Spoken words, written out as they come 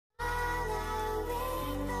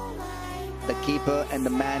the keeper and the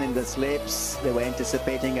man in the slips. They were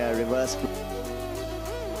anticipating a reverse.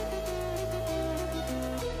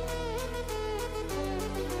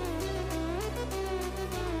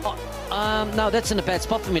 No, that's in a bad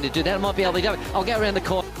spot for me to do that. I might be able to go. I'll go around the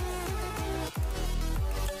corner.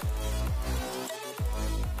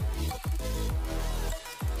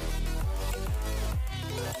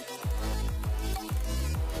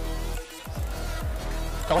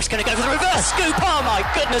 Oh, he's going to go for the reverse scoop. Oh, my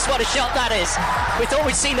goodness, what a shot that is. We thought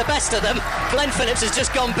we'd seen the best of them. Glenn Phillips has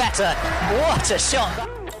just gone better. What a shot.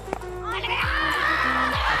 I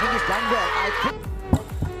think he's done well.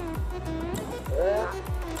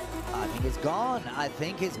 I think he's gone. I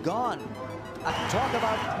think he's gone. I can talk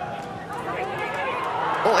about...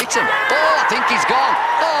 Oh, hits him. Oh, I think he's gone.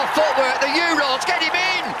 Oh, footwork, the Euros, get him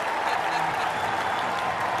in.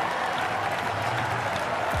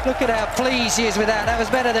 Look at how pleased he is with that. That was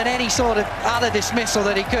better than any sort of other dismissal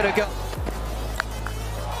that he could have got.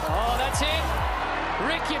 Oh, that's it.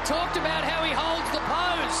 Rick, you talked about how he holds the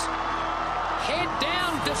pose. Head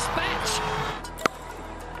down, dispatch.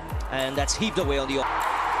 And that's heaved away on the...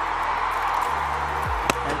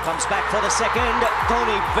 And comes back for the second.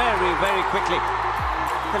 Tony very, very quickly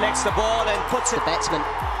collects the ball and puts it... The batsman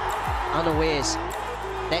unawares.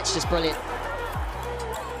 That's just brilliant.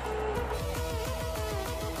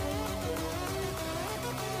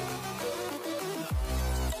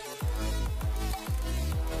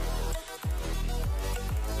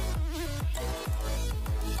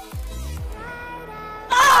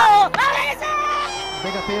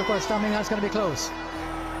 Big appeal for stumping, that's going to be close.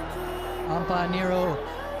 Umpire Nero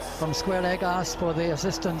from square leg asked for the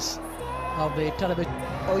assistance of the television.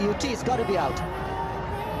 OUT has got to be out.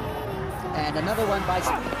 And another one by...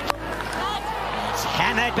 It's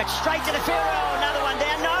hammered, but straight to the field. Oh, another one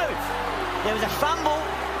down. No! There was a fumble,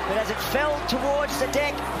 but as it fell towards the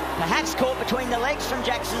deck, perhaps caught between the legs from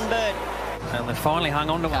Jackson Bird. And they finally hung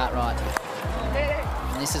on to it. Right.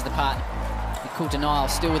 And this is the part. Cool denial,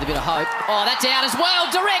 still with a bit of hope. Oh, that's out as well.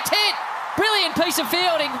 Direct hit. Brilliant piece of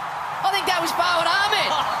fielding. I think that was Farward Ahmed.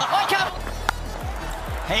 I can't...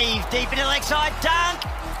 Heave deep into the leg side. Dunk.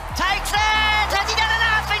 Takes that.